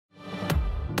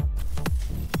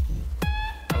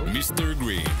Mr.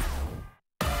 Green.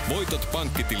 Voitot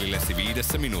pankkitilillesi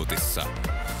 5 minuutissa.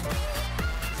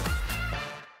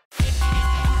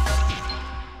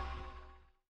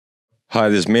 Hi,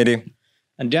 this is Middy.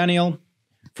 And Daniel.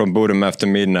 From Bodom After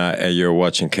Midnight, and you're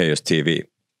watching Chaos TV.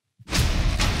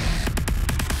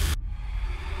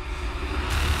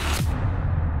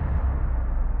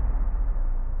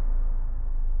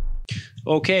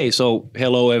 Okay, so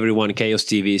hello everyone, Chaos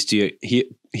TV is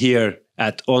here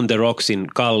at On the Rocks in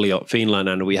Kallio, Finland,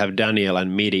 and we have Daniel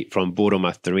and Mitty from Bodom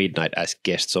After Midnight as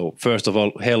guests. So first of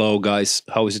all, hello guys,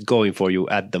 how is it going for you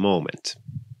at the moment?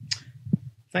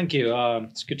 Thank you,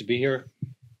 it's good to be here.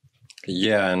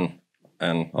 Yeah,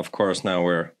 and of course now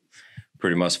we're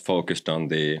pretty much focused on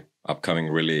the upcoming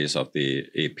release of the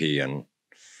EP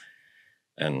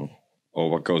and all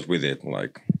what goes with it,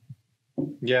 like.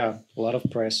 Yeah, a lot of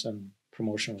press and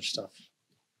promotional stuff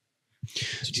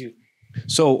to do.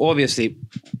 So obviously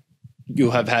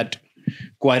you have had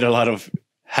quite a lot of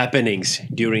happenings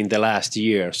during the last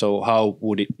year. So how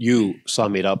would you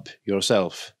sum it up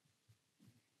yourself?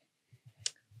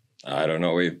 I don't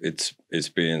know. It's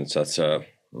been such a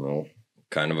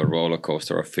kind of a roller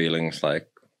coaster of feelings, like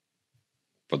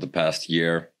for the past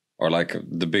year, or like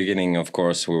the beginning. Of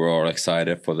course, we were all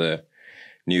excited for the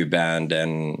new band,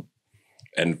 and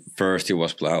first it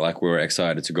was like we were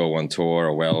excited to go on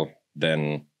tour. Well,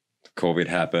 then COVID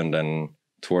happened and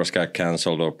tours got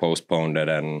cancelled or postponed,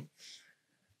 and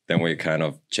then we kind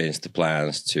of changed the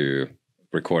plans to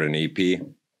record an EP.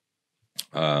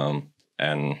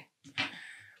 And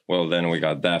well, then we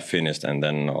got that finished, and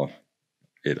then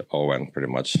it all went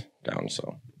pretty much down.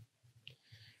 So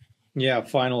yeah,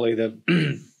 finally the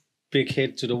big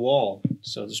hit to the wall,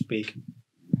 so to speak,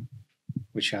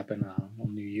 which happened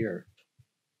on New Year.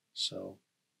 So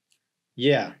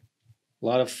yeah, a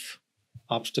lot of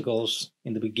obstacles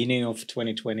in the beginning of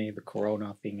 2020, the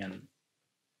Corona thing,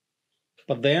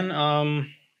 but then on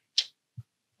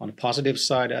the positive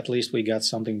side, at least we got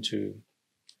something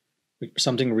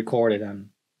recorded and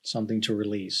something to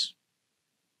release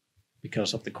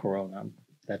because of the Corona.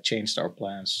 That changed our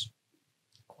plans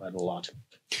quite a lot.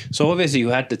 So obviously you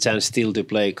had the chance still to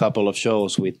play a couple of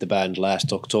shows with the band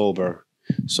last October.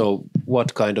 So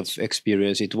what kind of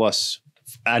experience it was?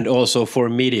 And also for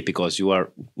Middy, because you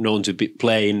are known to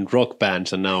play in rock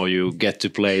bands and now you get to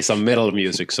play some metal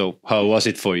music. So how was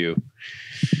it for you?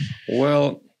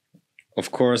 Well,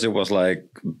 of course it was like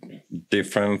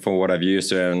different from what I've used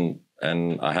to,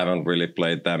 and I haven't really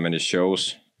played that many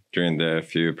shows during the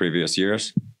few previous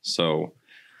years. So,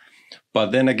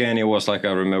 but then again, it was like,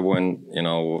 I remember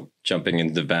when, jumping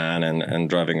into the van and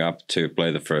driving up to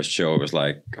play the first show, it was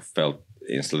like, I felt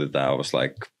instantly that I was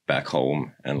like back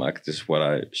home and like this is what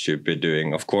I should be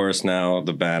doing. Of course, now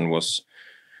the band was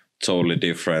totally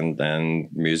different and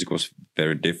music was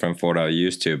very different from what I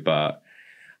used to. But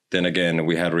then again,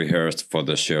 we had rehearsed for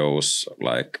the shows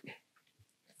like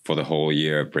for the whole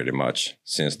year pretty much,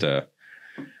 since the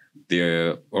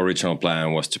original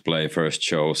plan was to play first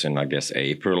shows in, I guess,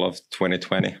 April of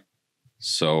 2020.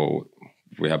 So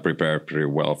we have prepared pretty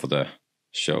well for the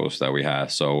shows that we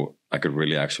had. So I could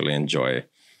really actually enjoy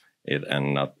it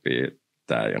and not be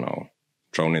that,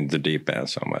 thrown into the deep end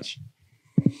so much.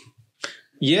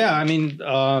 Yeah, I mean,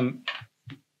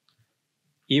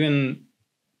 even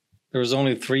there was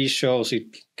only 3 shows,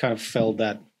 it kind of felt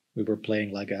that we were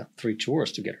playing like 3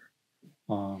 tours together,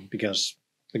 because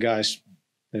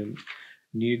the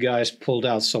new guys pulled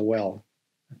out so well,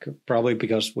 probably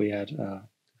because we had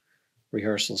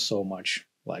rehearsals so much,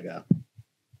 like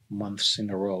months in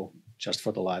a row just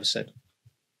for the live set.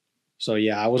 So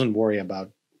yeah, I wasn't worried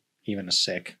about even a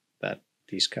sec that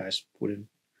these guys wouldn't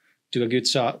do a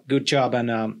good job,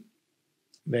 and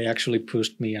they actually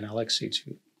pushed me and Alexi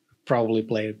to probably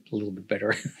play a little bit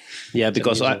better. Yeah,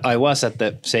 because I was at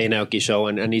the Seinäjoki show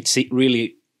and it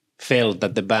really felt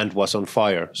that the band was on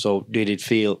fire. So did it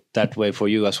feel that way for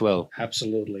you as well?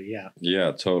 Absolutely, yeah.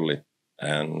 Yeah, totally.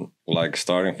 And like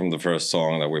starting from the first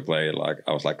song that we played, like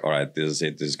I was like, all right, this is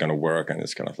it. This is going to work and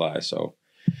it's going to fly. So,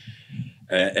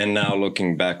 and now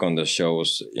looking back on the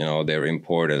shows, their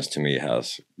importance to me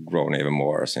has grown even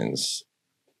more since.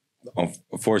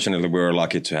 Unfortunately, we were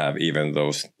lucky to have even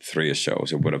those 3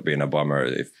 shows. It would have been a bummer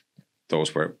if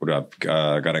those would have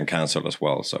gotten cancelled as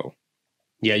well. So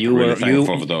yeah, you really were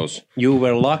thankful for those. You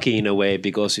were lucky in a way,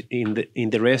 because in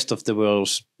the rest of the world,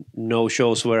 no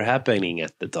shows were happening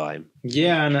at the time.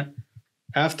 Yeah, and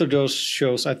after those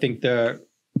shows, I think the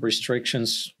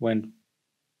restrictions went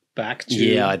back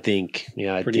to I think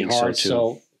pretty hard. So too.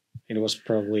 So it was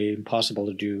probably impossible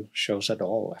to do shows at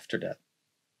all after that.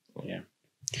 Yeah.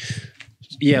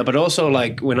 Yeah, but also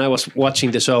like when I was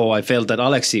watching the show, I felt that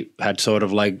Alexi had sort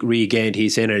of like regained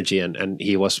his energy and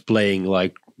he was playing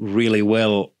like really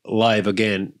well live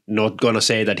again. Not gonna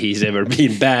say that he's ever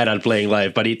been bad at playing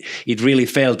live, but it really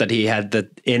felt that he had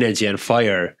that energy and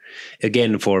fire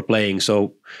again for playing.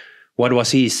 So what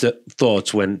was his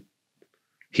thoughts when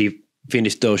he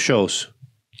finished those shows?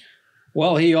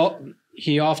 Well,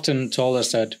 he often told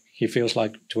us that he feels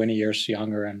like 20 years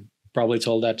younger, and probably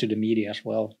told that to the media as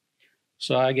well.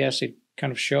 So I guess it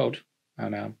kind of showed.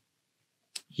 And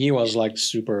he was like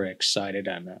super excited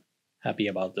and happy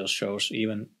about those shows.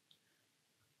 Even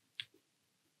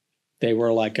they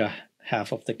were like a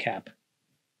half of the cap.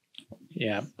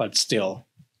 Yeah, but still,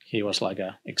 he was like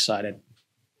excited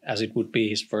as it would be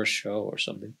his first show or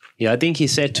something. Yeah, I think he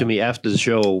said to me after the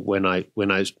show when I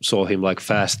saw him like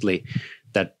Fastly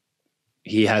that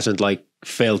he hasn't like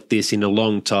felt this in a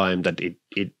long time, that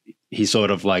he sort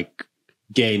of like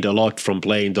gained a lot from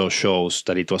playing those shows,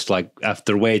 that it was like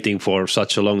after waiting for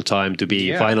such a long time to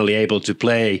be finally able to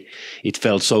play, it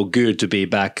felt so good to be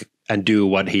back and do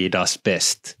what he does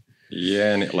best.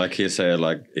 Yeah, and like he said,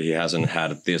 like he hasn't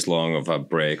had this long of a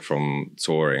break from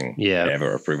touring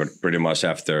ever, pretty much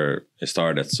after he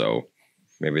started. So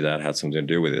maybe that had something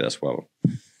to do with it as well.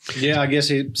 Yeah, I guess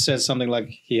he said something like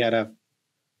he had a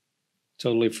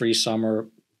totally free summer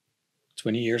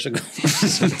 20 years ago.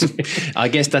 I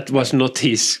guess that was not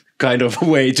his kind of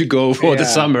way to go for the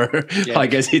summer. Yeah. I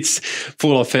guess it's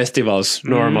full of festivals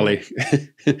normally.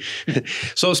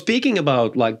 So speaking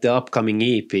about like the upcoming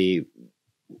EP,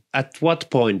 at what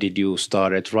point did you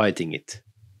start writing it?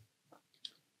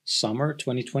 Summer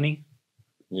 2020.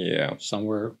 Yeah.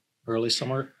 Somewhere early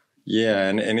summer. Yeah,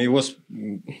 and it was,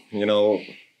 you know,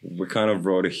 we kind of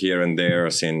wrote it here and there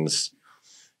since,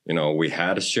 you know, we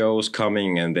had shows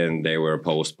coming and then they were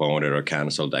postponed or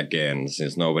canceled again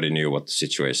since nobody knew what the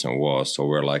situation was. So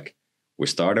we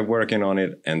started working on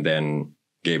it and then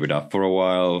gave it up for a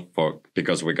while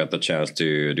because we got the chance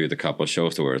to do the couple of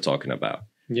shows that we were talking about.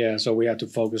 Yeah, so we had to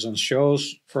focus on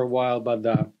shows for a while, but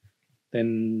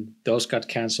then those got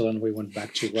canceled and we went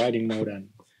back to writing mode. And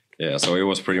yeah, so it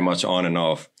was pretty much on and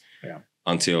off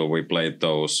until we played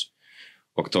those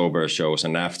October shows.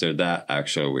 And after that,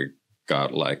 actually, we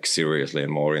got like seriously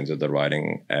more into the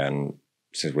writing, and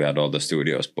since we had all the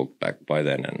studios booked back by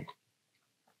then. And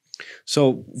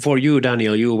so for you,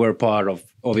 Daniel, you were part of,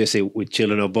 obviously, with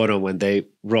Children of Bodom when they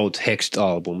wrote Hexed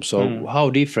album. So how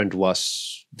different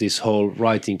was this whole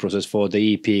writing process for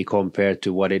the EP compared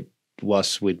to what it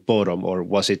was with Bodom, or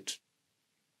was it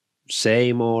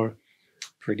same or?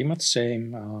 Pretty much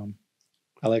same.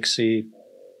 Alexi,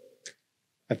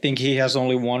 I think he has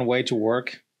only one way to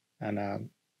work, and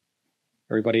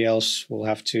everybody else will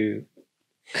have to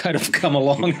kind of come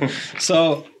along.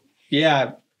 So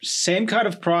yeah, same kind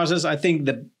of process. I think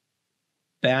the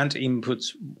band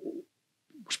inputs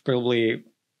was probably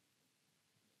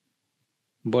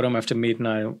Bodom After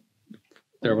Midnight.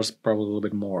 There was probably a little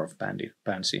bit more of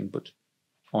band's input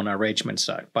on arrangement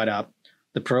side, but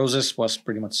the process was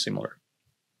pretty much similar.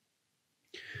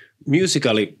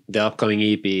 Musically, the upcoming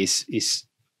EP is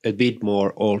a bit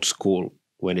more old school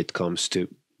when it comes to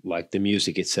like the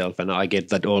music itself, and I get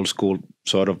that old school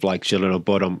sort of like Children of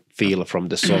Bodom feel from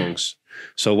the songs.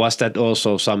 So was that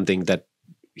also something that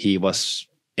he was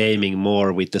aiming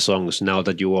more with the songs now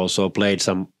that you also played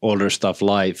some older stuff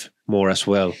live more as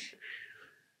well?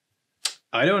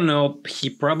 I don't know. He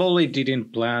probably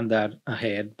didn't plan that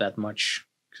ahead that much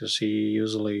because he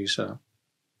usually is a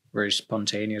very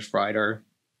spontaneous writer.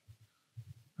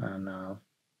 And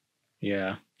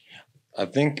yeah. I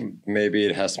think maybe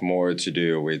it has more to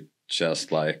do with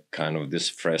just like kind of this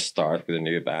fresh start with a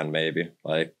new band, maybe.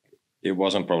 Like it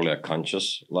wasn't probably a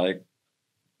conscious like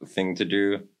thing to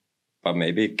do, but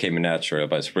maybe it came natural,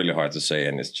 but it's really hard to say,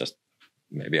 and it's just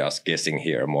maybe us guessing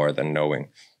here more than knowing.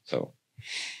 So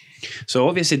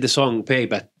obviously the song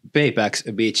Payback's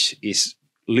a Bitch is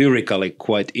lyrically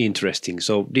quite interesting.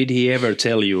 So did he ever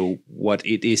tell you what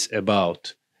it is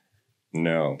about?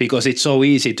 No. Because it's so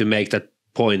easy to make that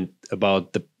point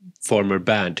about the former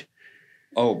band.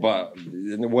 Oh, but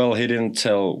well, he didn't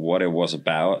tell what it was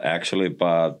about actually,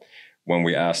 but when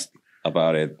we asked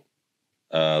about it,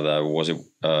 about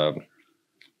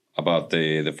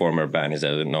the former band, he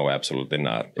said no, absolutely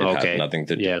not. It had nothing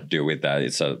to do with that.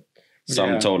 It's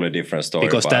some totally different story.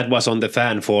 Because that was on the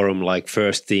fan forum, like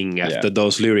first thing after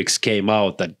those lyrics came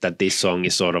out, that this song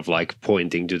is sort of like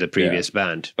pointing to the previous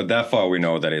band. But that far we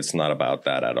know that it's not about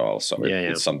that at all. So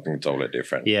it's something totally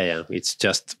different. Yeah. It's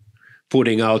just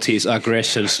putting out his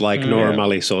aggressions like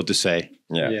normally, so to say.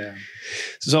 Yeah.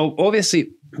 So obviously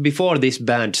before this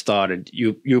band started,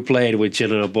 you played with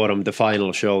Children of Bodom the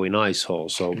final show in Ice Hall.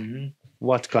 So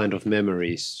what kind of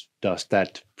memories does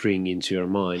that bring into your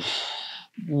mind?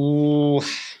 Ooh,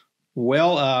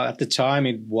 well, at the time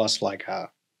it was like a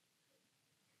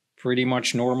pretty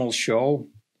much normal show,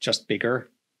 just bigger.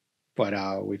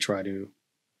 But we try to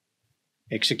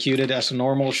execute it as a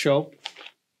normal show.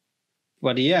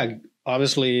 But yeah,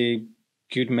 obviously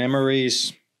good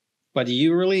memories. But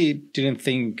you really didn't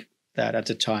think that at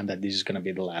the time that this is going to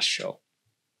be the last show.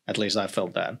 At least I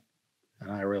felt that.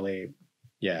 And I really,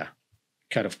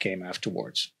 kind of came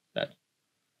afterwards that,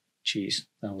 geez,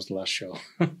 that was the last show.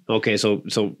 Okay, so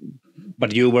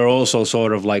but you were also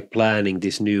sort of like planning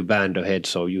this new band ahead,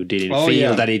 so you didn't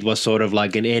feel that it was sort of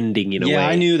like an ending in a way. Yeah,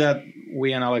 I knew that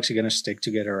we and Alex are going to stick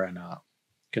together and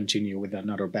continue with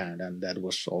another band, and that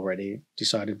was already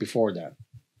decided before that,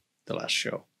 the last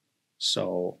show.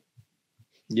 So,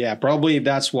 yeah, probably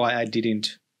that's why I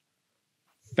didn't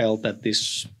felt that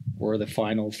this were the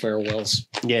final farewells.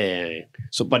 Yeah.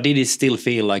 So, but did it still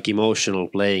feel like emotional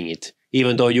playing it?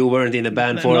 Even though you weren't in the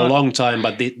band for a long time,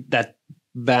 but that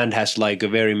band has like a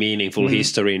very meaningful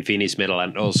history in Finnish metal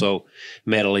and also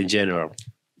metal in general.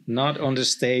 Not on the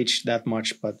stage that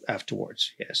much, but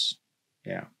afterwards, yes.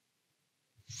 Yeah.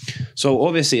 So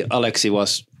obviously Alexi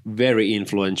was very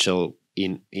influential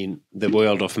in the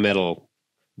world of metal,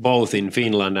 both in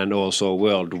Finland and also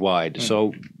worldwide.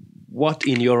 So what,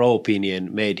 in your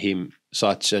opinion, made him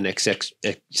such an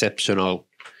exceptional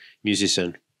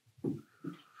musician?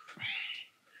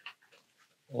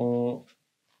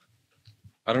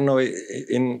 I don't know.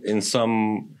 In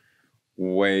some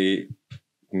way,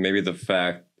 maybe the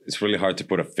fact, it's really hard to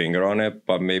put a finger on it,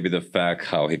 but maybe the fact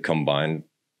how he combined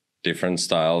different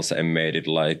styles and made it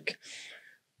like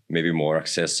maybe more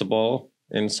accessible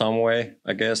in some way,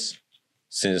 I guess.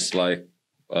 Since like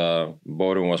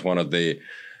Bodom was one of the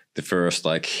first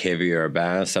like heavier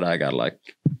bands that I got like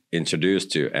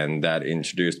introduced to, and that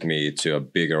introduced me to a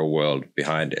bigger world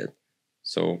behind it.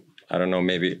 So I don't know,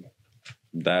 maybe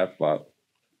that, but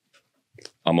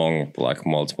among like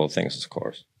multiple things, of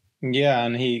course. Yeah,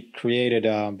 and he created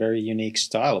a very unique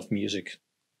style of music,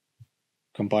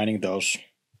 combining those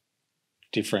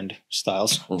different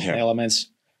styles, elements.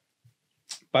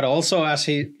 But also as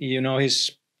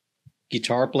his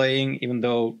guitar playing, even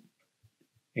though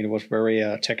it was very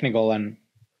technical and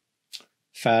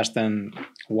fast and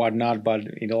whatnot, but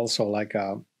it also like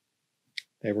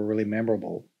they were really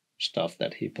memorable stuff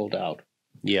that he pulled out.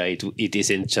 Yeah, it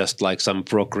isn't just like some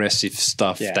progressive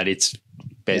stuff that it's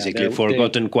basically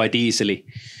forgotten quite easily.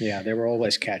 Yeah, they were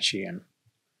always catchy, and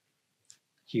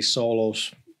his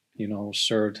solos,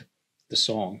 served the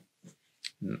song.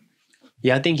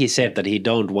 Yeah, I think he said that he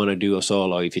don't want to do a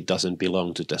solo if it doesn't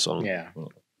belong to the song. Yeah.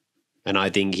 And I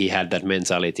think he had that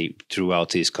mentality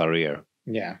throughout his career.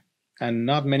 Yeah. And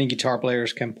not many guitar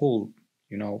players can pull,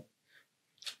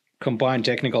 combine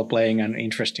technical playing and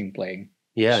interesting playing.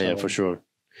 Yeah, for sure.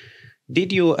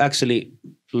 Did you actually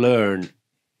learn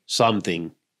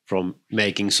something from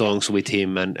making songs with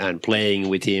him and playing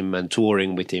with him and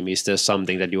touring with him? Is there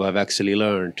something that you have actually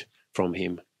learned from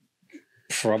him?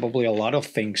 Probably a lot of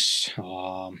things.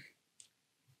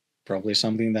 Probably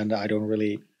something that I don't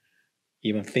really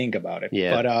even think about it.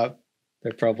 Yeah. But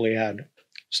they probably had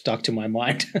stuck to my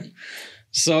mind.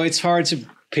 So it's hard to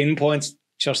pinpoint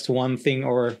just one thing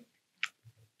or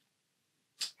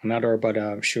another,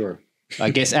 but sure. I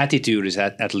guess attitude is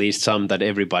at least some that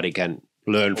everybody can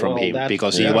learn from him,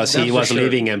 because he was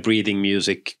living and breathing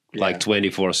music like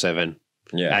 24/7.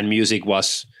 Yeah. And music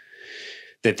was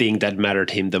the thing that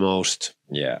mattered him the most.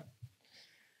 Yeah.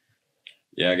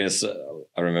 Yeah, I guess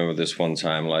I remember this one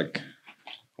time, like,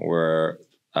 where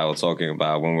I was talking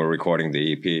about when we were recording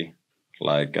the EP,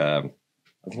 like, I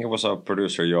think it was our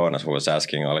producer, Johansson, who was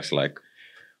asking Alex, like,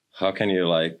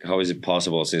 how is it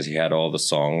possible, since he had all the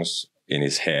songs in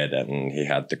his head and he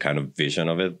had the kind of vision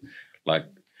of it, like,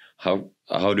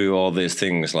 how do all these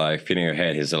things like fit in your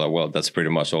head? He's like, well, that's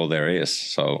pretty much all there is.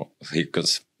 So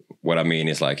because what I mean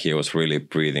is like he was really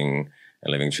breathing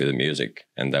and living through the music,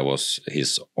 and that was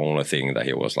his only thing that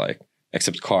he was like,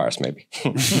 except cars maybe.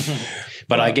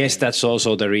 But I guess that's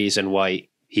also the reason why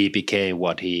he became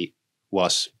what he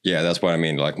was. Yeah, that's what I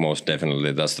mean. Like, most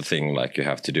definitely, that's the thing. Like, you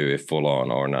have to do it full on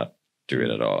or not do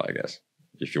it at all, I guess,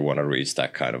 if you want to reach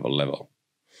that kind of a level.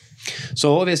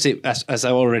 So obviously, as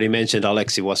I already mentioned,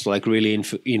 Alexi was like really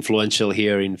influential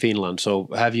here in Finland. So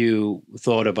have you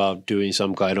thought about doing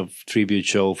some kind of tribute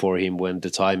show for him when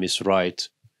the time is right?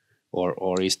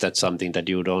 Or is that something that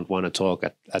you don't want to talk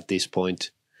at this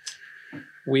point?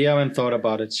 We haven't thought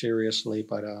about it seriously,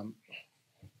 but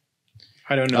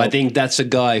I don't know. I think that's a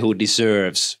guy who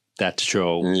deserves that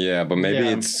show. Yeah, but maybe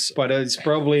it's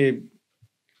probably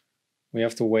we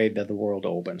have to wait that the world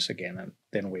opens again, and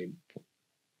then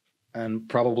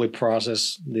probably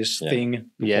process this thing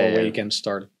before we can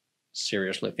start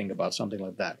seriously think about something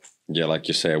like that. Yeah, like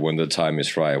you say, when the time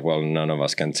is right. Well, none of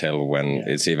us can tell when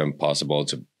it's even possible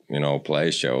to,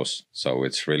 play shows. So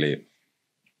it's really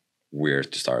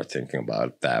weird to start thinking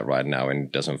about that right now, and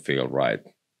it doesn't feel right.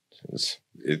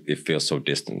 It feels so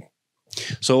distant.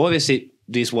 So obviously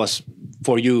this was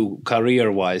for you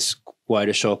career-wise quite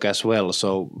a shock as well.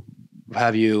 So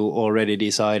have you already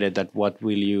decided that what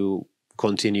will you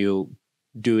continue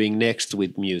doing next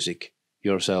with music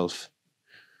yourself?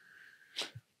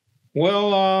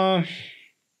 Well,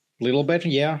 little bit,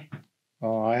 yeah.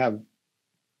 I have a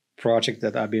project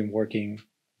that I've been working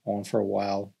on for a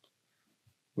while,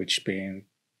 which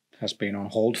has been on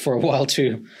hold for a while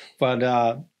too.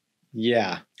 But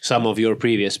yeah. Some of your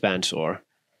previous bands or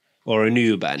a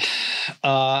new band?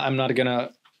 I'm not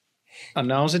gonna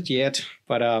announce it yet,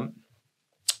 but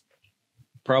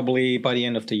probably by the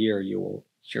end of the year you will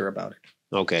hear about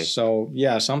it. Okay. So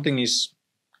yeah, something is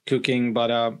cooking,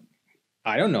 but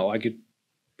I don't know. I could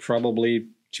probably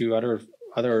do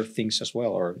other things as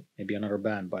well, or maybe another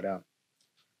band. But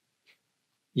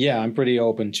yeah, I'm pretty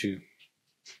open to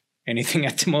anything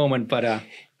at the moment. But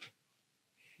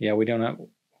yeah,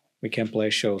 we can't play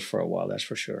shows for a while. That's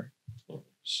for sure.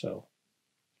 So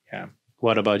yeah.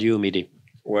 What about you, Middy?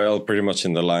 Well, pretty much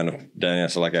in the line of Daniel.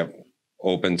 So like I'm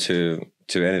open to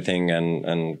anything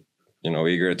and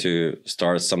eager to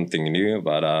start something new,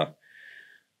 but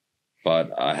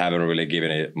I haven't really given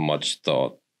it much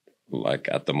thought like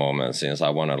at the moment, since I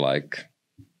want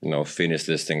to finish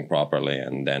this thing properly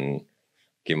and then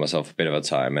give myself a bit of a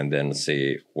time and then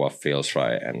see what feels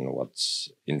right and what's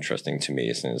interesting to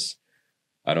me, since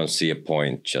I don't see a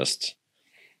point just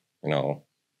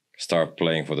start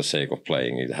playing for the sake of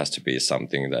playing. It has to be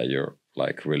something that you're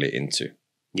like really into.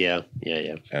 Yeah.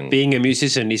 And being a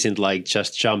musician isn't like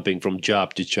just jumping from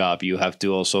job to job. You have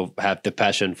to also have the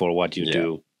passion for what you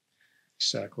do.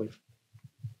 Exactly.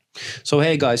 So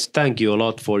hey guys, thank you a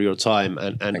lot for your time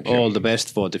and all the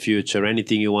best for the future.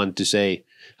 Anything you want to say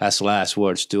as last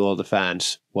words to all the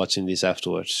fans watching this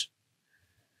afterwards?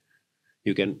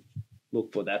 You can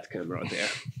look for that camera there.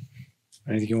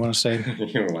 Anything you want to say?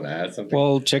 You want to add something?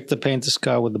 Well, check the Paint the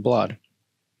Sky with the Blood.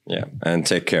 Yeah, and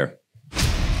take care.